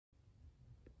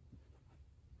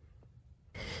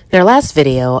In our last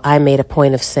video, I made a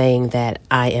point of saying that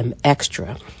I am extra.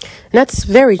 And that's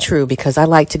very true because I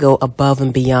like to go above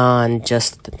and beyond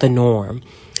just the norm.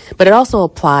 But it also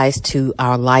applies to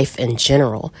our life in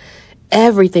general.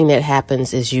 Everything that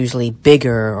happens is usually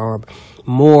bigger or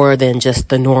more than just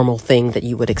the normal thing that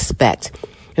you would expect.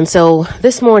 And so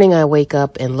this morning I wake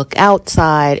up and look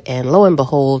outside, and lo and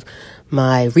behold,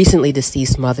 my recently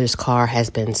deceased mother's car has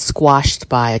been squashed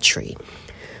by a tree.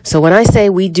 So when I say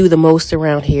we do the most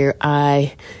around here,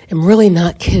 I am really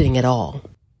not kidding at all.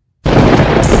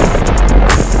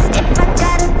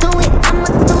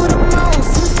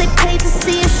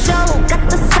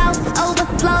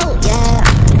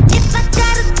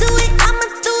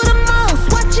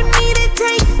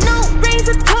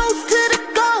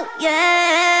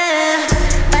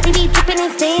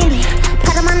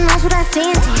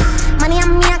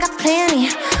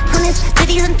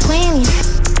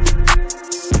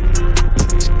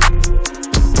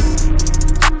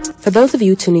 For those of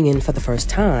you tuning in for the first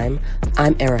time,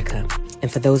 I'm Erica, and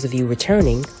for those of you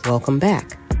returning, welcome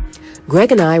back.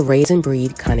 Greg and I raise and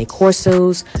breed Cane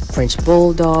Corsos, French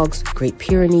Bulldogs, Great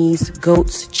Pyrenees,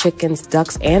 goats, chickens,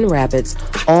 ducks, and rabbits,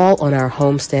 all on our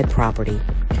homestead property.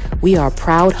 We are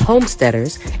proud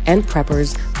homesteaders and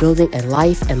preppers building a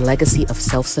life and legacy of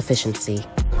self-sufficiency.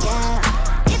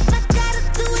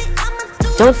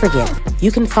 Don't forget,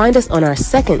 you can find us on our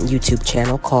second YouTube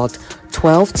channel called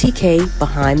 12TK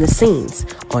Behind the Scenes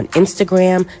on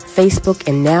Instagram, Facebook,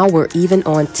 and now we're even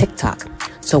on TikTok.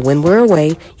 So when we're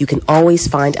away, you can always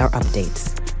find our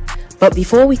updates. But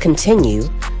before we continue,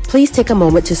 please take a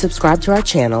moment to subscribe to our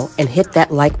channel and hit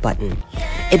that like button.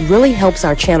 It really helps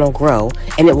our channel grow,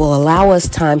 and it will allow us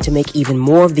time to make even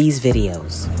more of these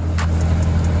videos.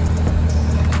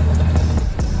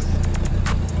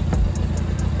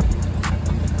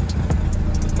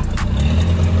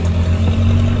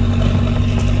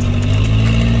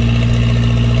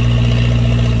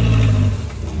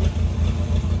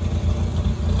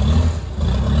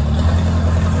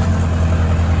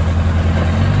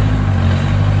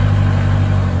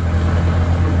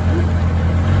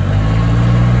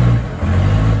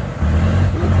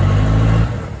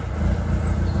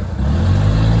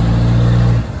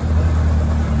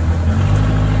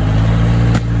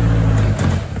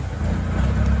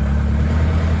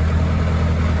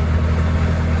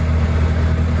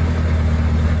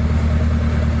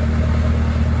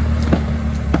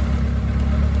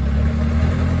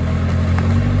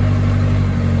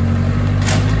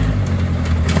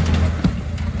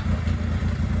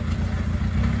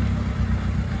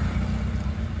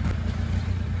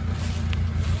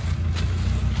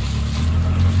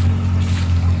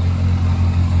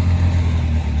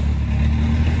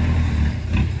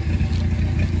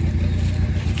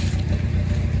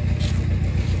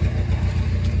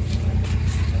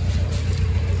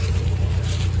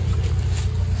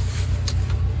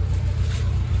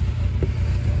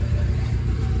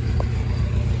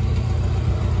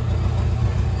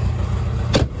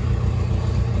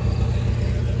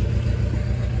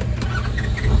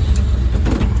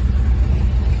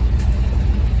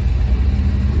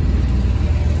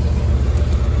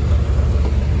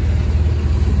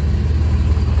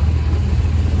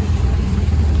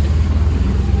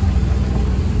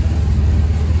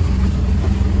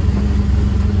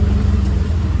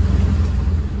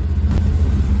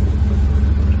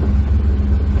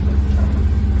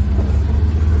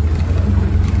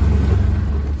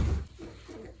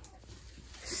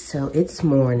 So it's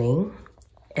morning,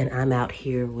 and I'm out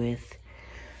here with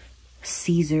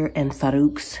Caesar and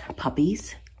Farouk's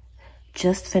puppies.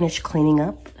 Just finished cleaning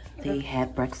up. They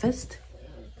had breakfast.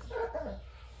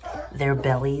 Their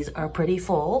bellies are pretty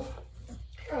full.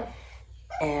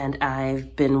 And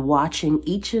I've been watching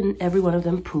each and every one of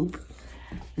them poop.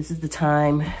 This is the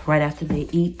time right after they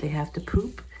eat, they have to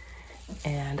poop.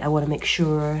 And I want to make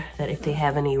sure that if they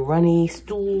have any runny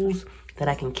stools, that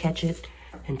I can catch it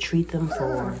and treat them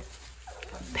for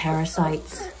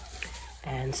parasites.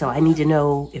 And so I need to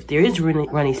know if there is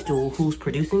runny stool, who's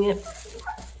producing it.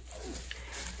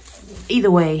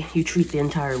 Either way, you treat the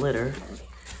entire litter.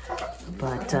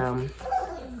 But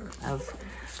I've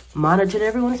monitored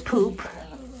everyone's poop,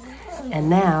 and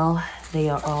now they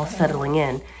are all settling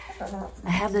in. I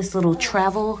have this little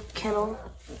travel kennel,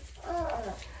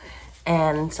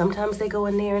 and sometimes they go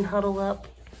in there and huddle up,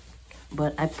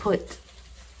 but I put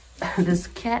this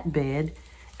cat bed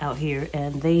out here,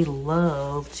 and they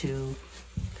love to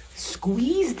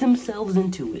squeeze themselves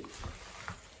into it.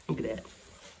 Look at that.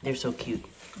 They're so cute.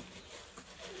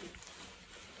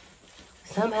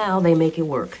 Somehow they make it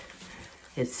work.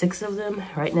 It's 6 of them.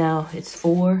 Right now it's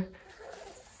 4.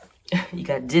 You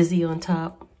got Dizzy on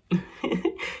top. You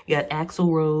got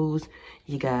Axl Rose.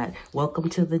 You got Welcome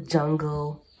to the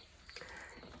Jungle.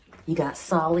 You got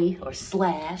Solly or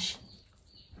Slash.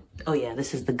 Oh yeah,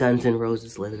 this is the Guns N'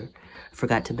 Roses litter.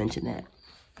 Forgot to mention that.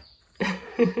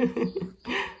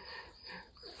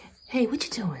 Hey, what you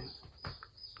doing?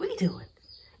 What are you doing?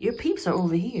 Your peeps are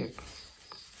over here.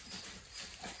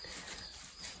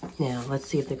 Now, let's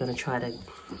see if they're going to try to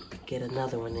get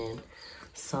another one in.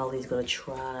 Solly's going to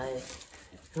try.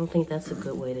 I don't think that's a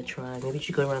good way to try. Maybe you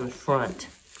should go around the front.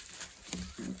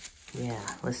 Yeah,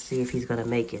 let's see if he's going to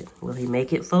make it. Will he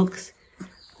make it, folks?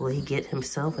 Will he get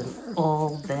himself and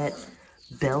all that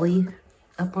belly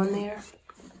up on there?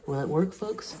 Will it work,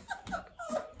 folks?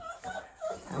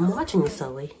 I'm watching you,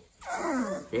 Sully.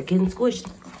 They're getting squished.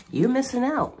 You're missing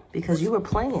out because you were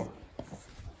playing.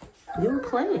 You were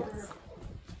playing.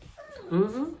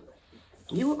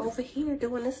 You were over here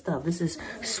doing this stuff. This is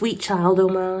Sweet Child O'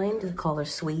 Mine. They call her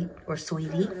Sweet or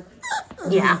Sweetie.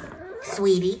 Yeah,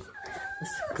 Sweetie.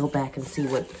 Let's go back and see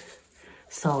what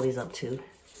Solly's up to.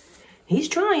 He's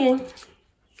trying.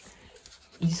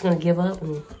 You just gonna give up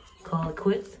and call it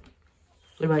quits?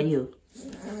 What about you?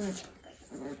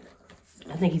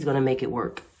 I think he's gonna make it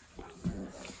work.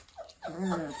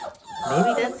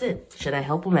 Maybe that's it. Should I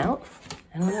help him out?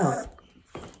 I don't know.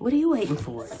 What are you waiting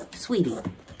for? Sweetie.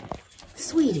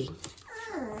 Sweetie.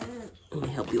 Let me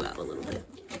help you out a little bit.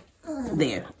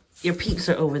 There. Your peeps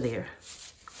are over there.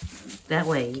 That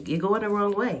way. You're going the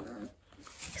wrong way.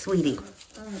 Sweetie.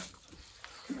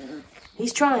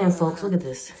 He's trying, folks. Look at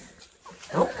this.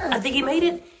 Oh, I think he made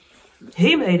it.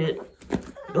 He made it.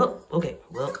 Oh, okay.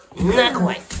 Well, not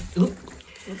quite. Oop.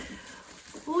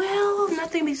 Well,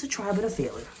 nothing beats a try but a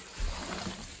failure.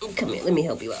 Come here. Let me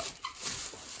help you out.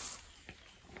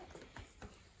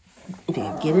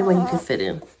 Okay, get in where you can fit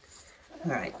in.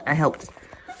 All right, I helped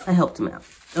him out.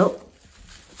 Oh,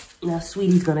 now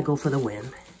Sweetie's gonna go for the win.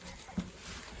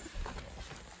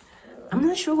 I'm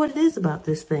not sure what it is about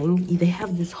this thing. They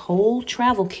have this whole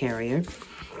travel carrier.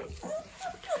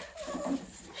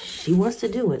 She wants to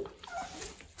do it.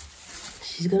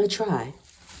 She's gonna try.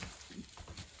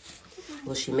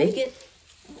 Will she make it?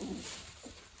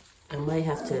 I might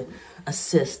have to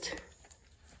assist.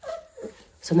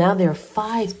 So now there are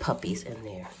 5 puppies in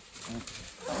there.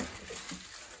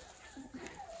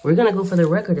 We're gonna go for the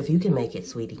record if you can make it,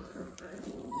 Sweetie.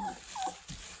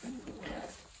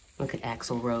 Look at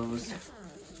Axl Rose.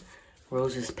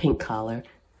 Rose is pink collar.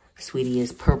 Sweetie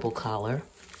is purple collar.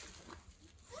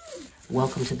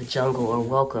 Welcome to the jungle, or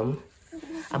welcome.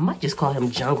 I might just call him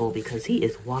Jungle because he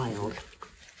is wild.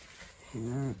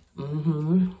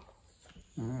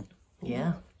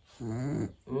 Yeah.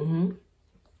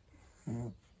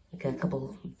 I got a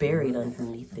couple buried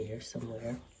underneath there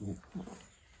somewhere.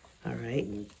 All right.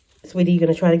 Sweetie, you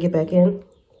gonna try to get back in?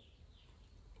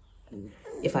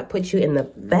 If I put you in the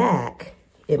back,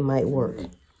 it might work.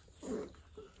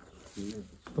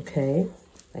 Okay,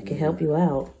 I can help you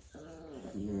out.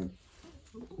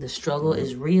 The struggle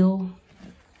is real.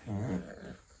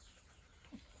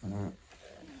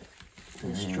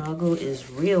 The struggle is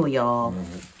real, y'all.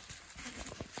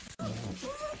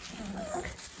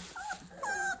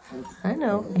 I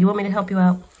know. You want me to help you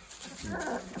out?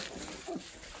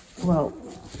 Well,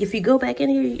 if you go back in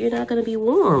here, you're not going to be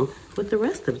warm with the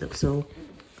rest of them. So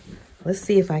let's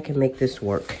see if I can make this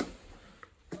work.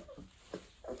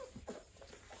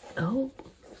 Oh.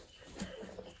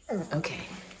 Okay.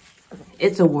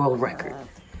 It's a world record.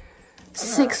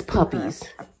 6 puppies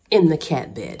in the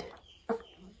cat bed.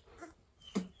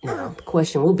 Now, the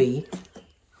question will be,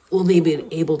 will they be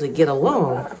able to get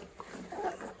along?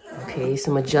 Okay,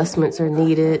 some adjustments are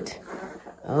needed.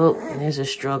 Oh, there's a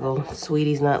struggle.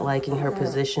 Sweetie's not liking her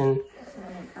position.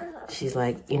 She's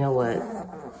like, you know what?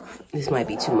 This might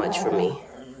be too much for me.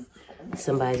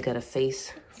 Somebody's got a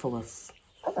face full of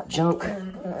junk.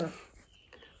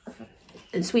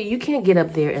 And Sweetie, you can't get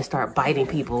up there and start biting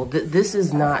people. This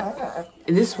is not,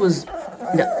 this was,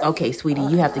 no, okay, Sweetie,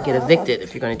 you have to get evicted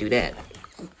if you're going to do that.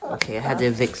 Okay, I had to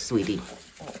evict Sweetie.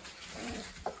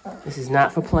 This is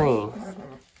not for playing.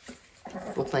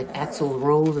 Looks like Axl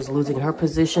Rose is losing her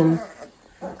position.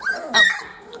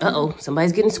 Uh-oh,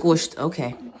 somebody's getting squished.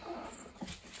 Okay.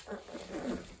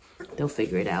 They'll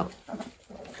figure it out.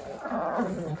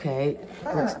 Okay,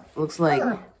 looks like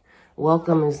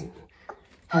Welcome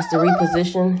has to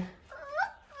reposition.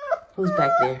 Who's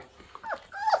back there?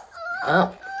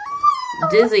 Oh,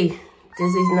 Dizzy.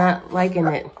 Dizzy's not liking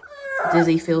it.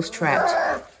 Dizzy feels trapped.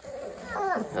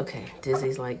 Okay,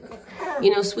 Dizzy's like,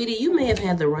 you know, Sweetie, you may have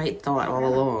had the right thought all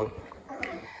along.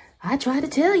 I tried to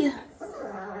tell you.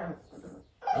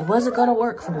 It wasn't going to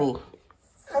work for me.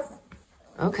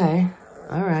 Okay.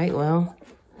 All right, well,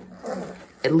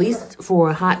 at least for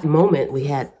a hot moment, we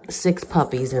had 6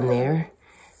 puppies in there.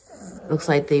 Looks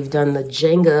like they've done the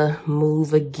Jenga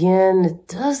move again. It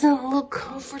doesn't look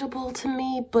comfortable to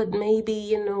me, but maybe,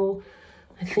 you know,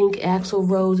 I think Axel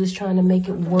Rose is trying to make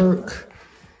it work.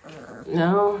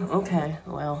 No? Okay,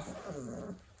 well.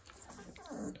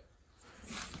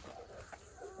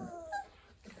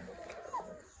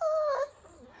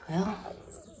 Well.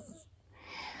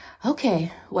 Okay,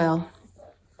 well.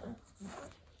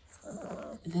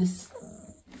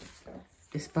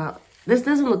 This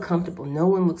doesn't look comfortable. No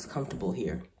one looks comfortable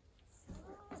here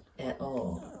at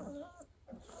all.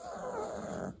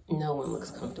 No one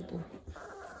looks comfortable.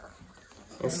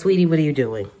 And Sweetie, what are you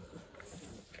doing?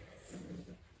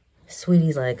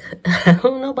 Sweetie's like, I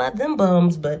don't know about them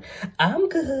bums, but I'm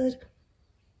good.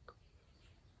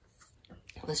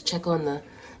 Let's check on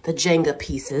the Jenga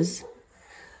pieces.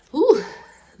 Ooh,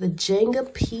 the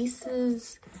Jenga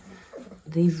pieces.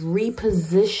 They've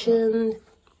repositioned.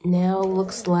 Now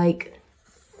looks like,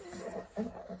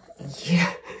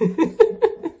 yeah.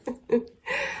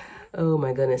 Oh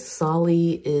my goodness.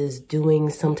 Solly is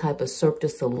doing some type of Cirque du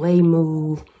Soleil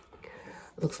move.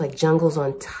 Looks like Jungle's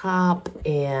on top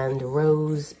and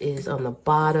Rose is on the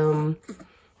bottom.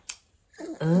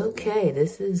 Okay,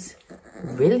 this is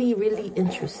really, really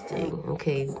interesting.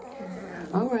 Okay.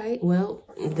 All right. Well,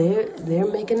 they're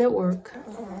making it work.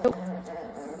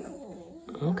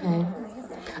 Okay.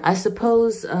 I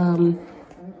suppose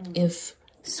if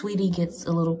Sweetie gets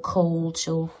a little cold,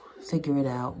 she'll figure it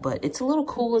out. But it's a little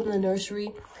cool in the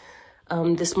nursery.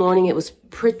 This morning it was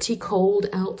pretty cold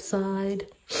outside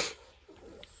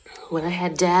when I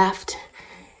had Daft.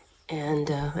 And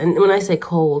when I say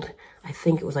cold, I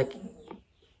think it was like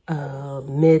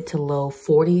mid to low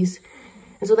 40s.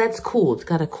 And so that's cool. It's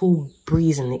got a cool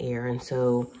breeze in the air. And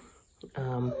so,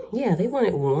 yeah, they want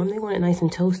it warm. They want it nice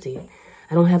and toasty.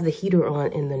 I don't have the heater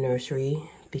on in the nursery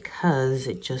because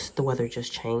the weather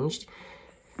just changed.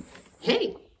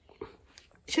 Hey,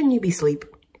 shouldn't you be asleep?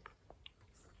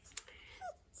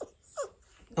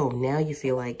 Oh, now you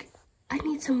feel like, I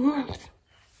need some warmth.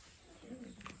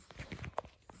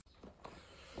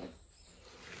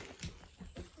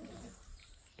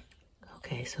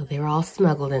 Okay, so they're all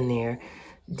snuggled in there.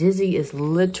 Dizzy is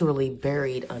literally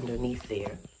buried underneath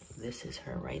there. This is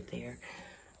her right there.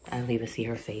 I don't even see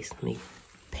her face. Let me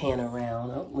pan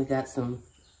around. Oh, we got some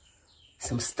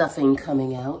stuffing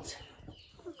coming out.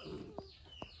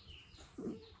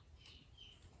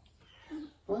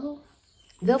 Well,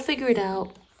 they'll figure it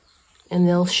out and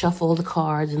they'll shuffle the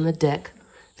cards in the deck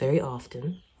very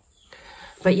often.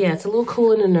 But yeah, it's a little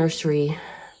cool in the nursery.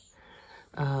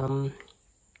 I'll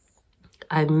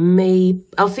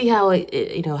see how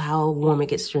how warm it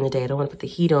gets during the day. I don't want to put the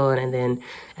heat on, and then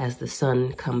as the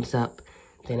sun comes up,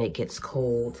 then it gets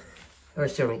cold, or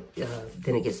sorry,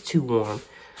 then it gets too warm.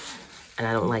 And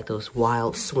I don't like those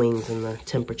wild swings in the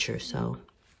temperature, so.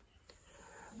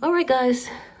 All right, guys,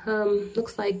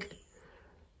 looks like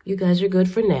you guys are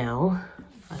good for now.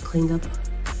 I cleaned up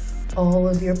all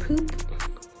of your poop.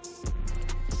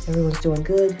 Everyone's doing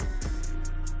good.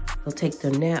 They'll take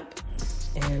their nap.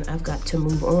 And I've got to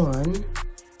move on.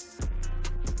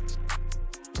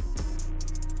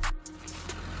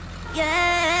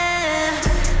 Yeah,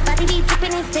 body be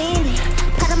dripping and sandy.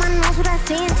 Pat on my nose with that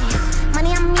fancy. Money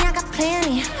on me, I got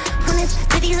plenty. Hundreds,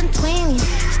 50s, and 20s.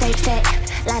 Stay stack,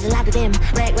 lot of them.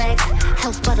 Rags,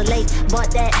 house by the lake,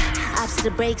 bought that. Ops to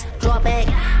the brakes, draw back.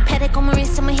 Paddock on my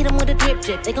wrist, I'ma hit them with a drip.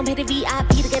 They gon' pay the VIP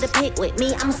to get a pic with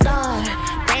me. I'm a star.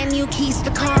 Brand new keys to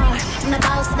the car. I'm the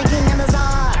boss, the king of the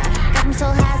czar. I'm so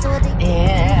high, so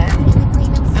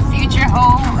and the future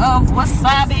home of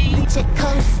Wasabi. Chick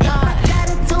co-star.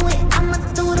 Gotta do it, I'ma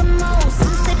do the most.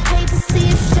 Since they paid to see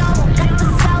a show, got the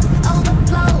south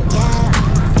overflow.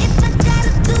 Yeah. If I gotta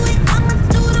do it, I'ma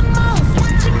do the most.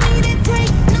 What you need to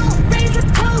take, no razor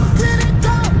toast to the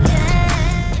goal.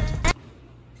 Yeah.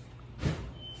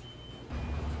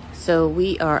 So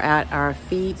we are at our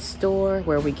feed store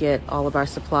where we get all of our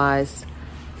supplies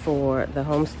for the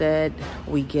homestead.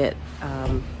 We get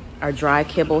our dry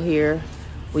kibble here.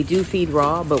 We do feed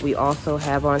raw, but we also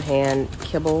have on hand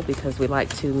kibble because we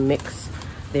like to mix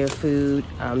their food.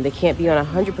 They can't be on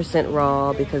 100%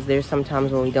 raw because there's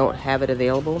sometimes when we don't have it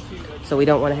available. So we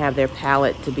don't want to have their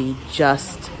palate to be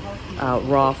just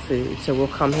raw food. So we'll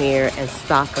come here and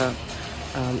stock up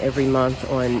every month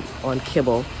on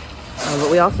kibble.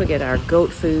 But we also get our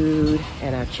goat food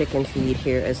and our chicken feed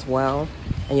here as well.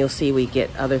 And you'll see we get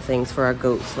other things for our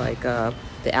goats like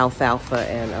the alfalfa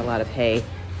and a lot of hay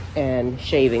and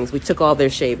shavings. We took all their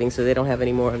shavings, so they don't have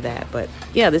any more of that. But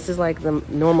yeah, this is like the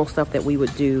normal stuff that we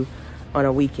would do on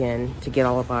a weekend to get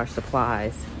all of our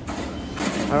supplies.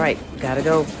 All right, gotta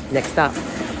go. Next stop.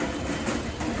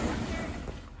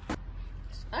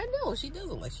 I know, she does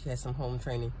look like she has some home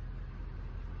training.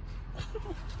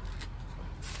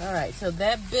 All right, so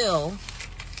that bill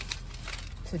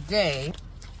today,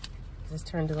 just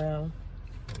turned around.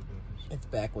 It's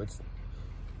backwards.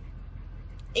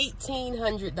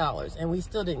 $1,800, and we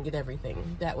still didn't get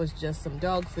everything. That was just some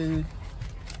dog food,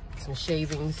 some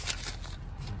shavings,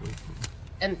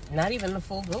 and not even the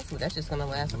full goat food. That's just gonna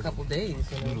last a couple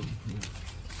days, you know.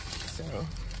 So,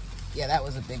 yeah, that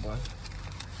was a big one.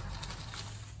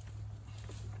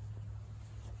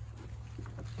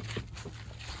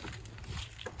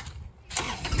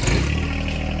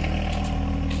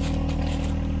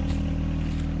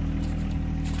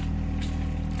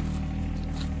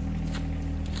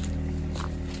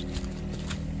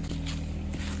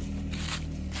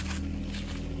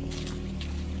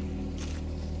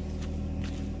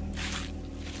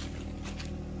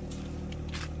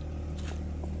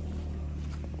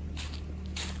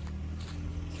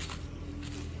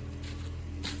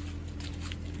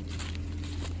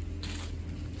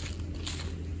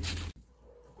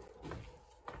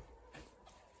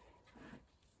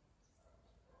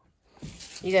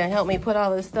 You gonna help me put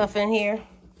all this stuff in here?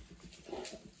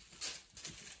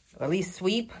 Or at least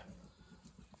sweep?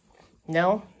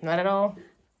 No, not at all?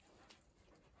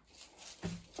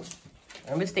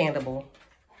 Understandable.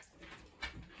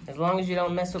 As long as you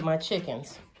don't mess with my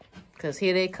chickens. Because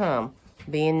here they come,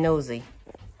 being nosy.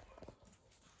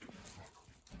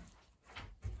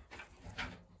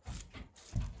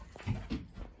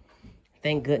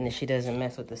 Thank goodness she doesn't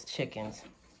mess with the chickens.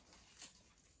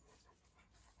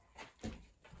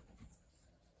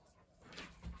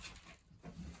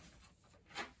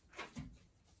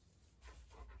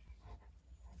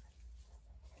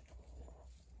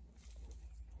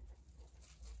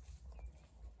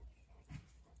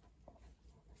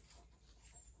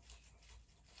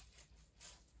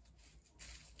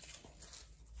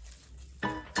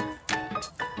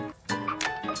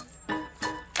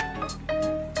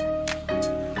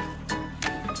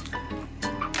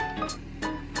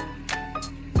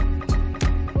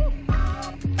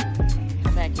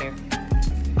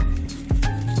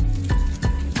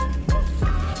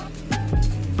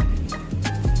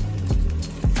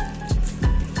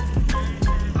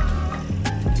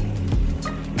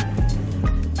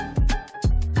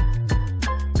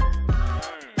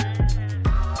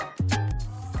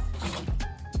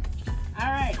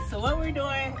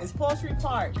 Poultry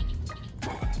Park.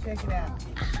 Check it out.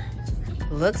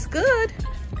 Looks good.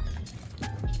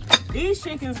 These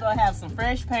chickens gonna have some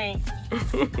fresh paint.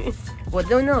 Well,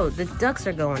 no, the ducks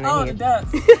are going in here. Oh, the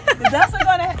ducks. The ducks are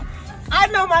gonna. I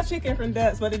know my chicken from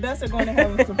ducks, but the ducks are going to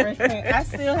have some fresh paint. I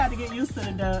still have to get used to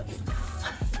the ducks.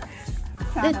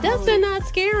 The ducks are not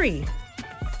scary.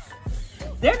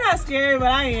 They're not scary, but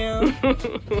I am.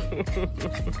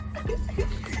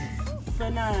 But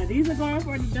nah, these are going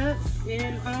for the ducks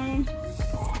and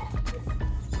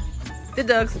the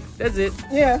ducks. That's it.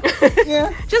 Yeah,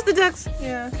 yeah. Just the ducks.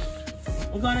 Yeah.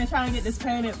 We're gonna try and get this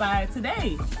painted by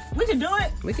today. We can do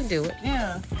it. We can do it.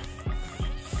 Yeah.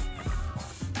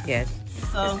 Yeah.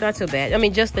 So it's not so bad. I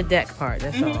mean, just the deck part.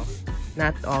 That's all.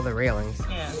 Not all the railings.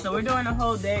 Yeah. So we're doing the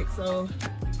whole deck. So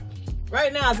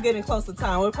right now it's getting close to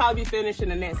time. We'll probably be finished in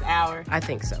the next hour. I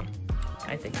think so.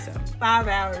 I think so. 5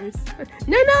 hours.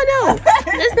 No.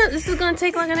 This is gonna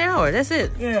take like an hour. That's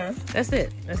it. Yeah. That's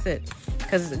it.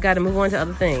 Because got to move on to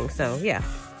other things. So yeah.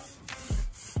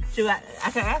 Should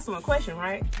I can ask them a question,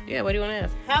 right? Yeah. What do you want to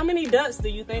ask? How many ducks do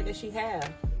you think that she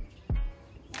have?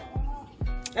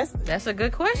 That's a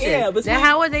good question. Yeah, but now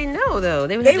how would they know though?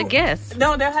 They would have to guess.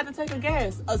 No, they'll have to take a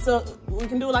guess. So we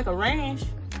can do like a range.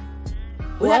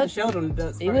 We have to show them the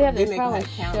ducks. We have to probably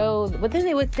show, but then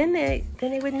they would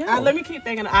know. Let me keep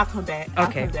thinking. I'll come back.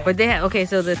 Okay, but okay.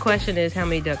 So the question is, how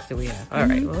many ducks do we have? All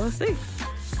right. Well, let's see.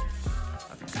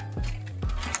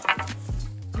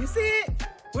 You see it?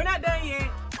 We're not done yet.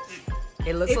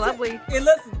 It looks lovely.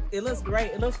 It looks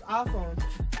great. It looks awesome.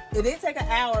 It did take an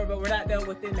hour, but we're not done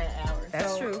within that hour.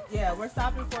 That's true. Yeah, we're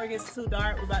stopping before it gets too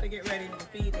dark. We're about to get ready to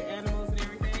feed the animals and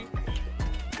everything.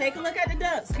 Take a look at the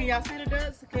ducks. Can y'all see the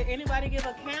ducks? Can anybody give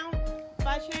a count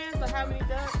by chance of how many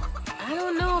ducks? I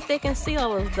don't know if they can see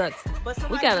all those ducks. But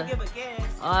somebody can give a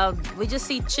guess. We just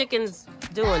see chickens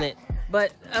doing it.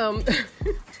 But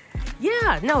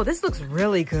yeah, no, this looks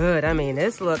really good. I mean,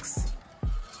 this looks,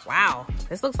 wow.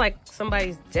 This looks like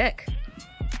somebody's deck.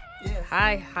 Yes.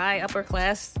 High upper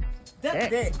class duck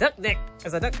deck. Duck deck.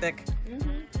 It's a duck deck.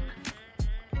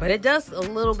 But it does a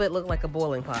little bit look like a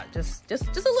boiling pot. Just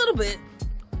a little bit.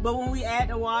 But when we add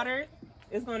the water,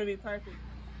 It's going to be perfect.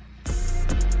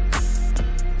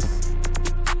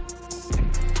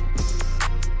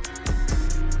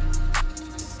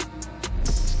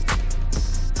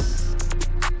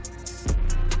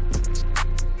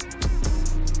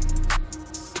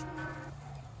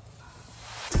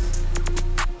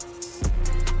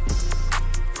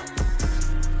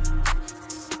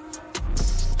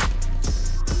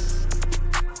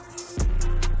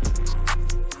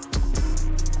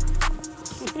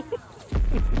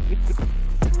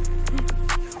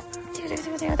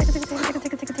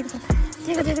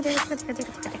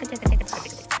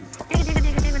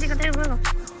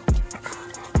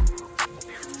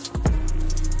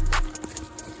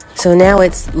 So now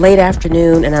it's late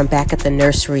afternoon and I'm back at the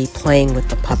nursery playing with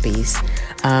the puppies.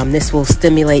 This will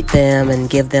stimulate them and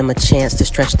give them a chance to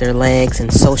stretch their legs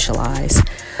and socialize.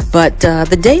 But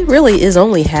the day really is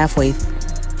only halfway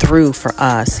through for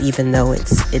us, even though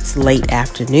it's late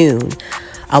afternoon.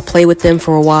 I'll play with them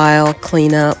for a while,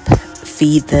 clean up,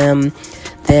 feed them.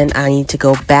 Then I need to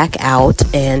go back out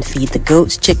and feed the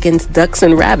goats, chickens, ducks,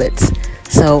 and rabbits.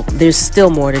 So there's still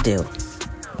more to do.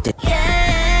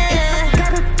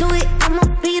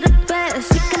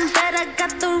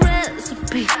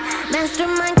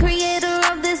 Mastermind creator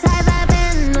of this high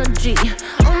vibe energy.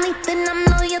 Only thing I'm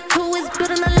loyal to is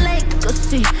building a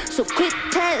legacy. So quit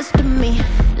testing me.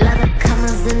 Lot of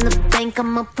commas in the bank,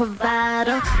 I'm a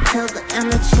provider. Tell the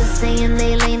amateurs saying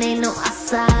they lane ain't no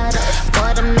outsider.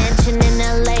 Bought a mansion in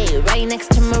LA, right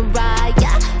next to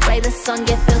Mariah. Write a song,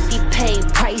 get filthy paid,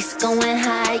 price going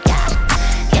high.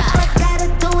 Yeah, I gotta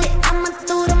do it, I'ma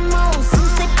do the most.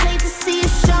 Since they paid to see a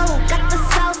show, got the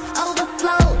South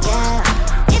overflow. Yeah.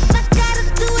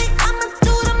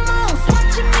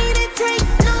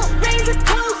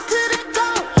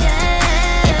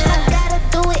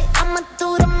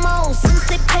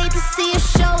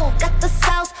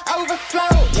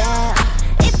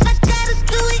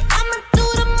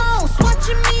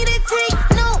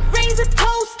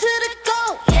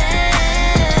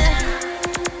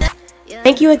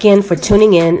 Thank you again for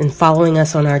tuning in and following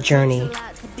us on our journey.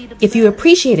 If you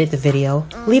appreciated the video,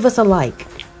 leave us a like.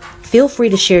 Feel free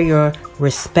to share your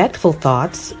respectful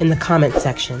thoughts in the comment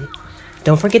section.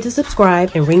 Don't forget to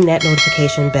subscribe and ring that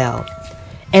notification bell.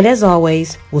 And as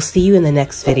always, we'll see you in the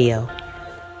next video.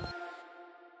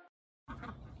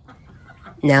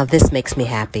 Now this makes me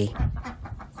happy.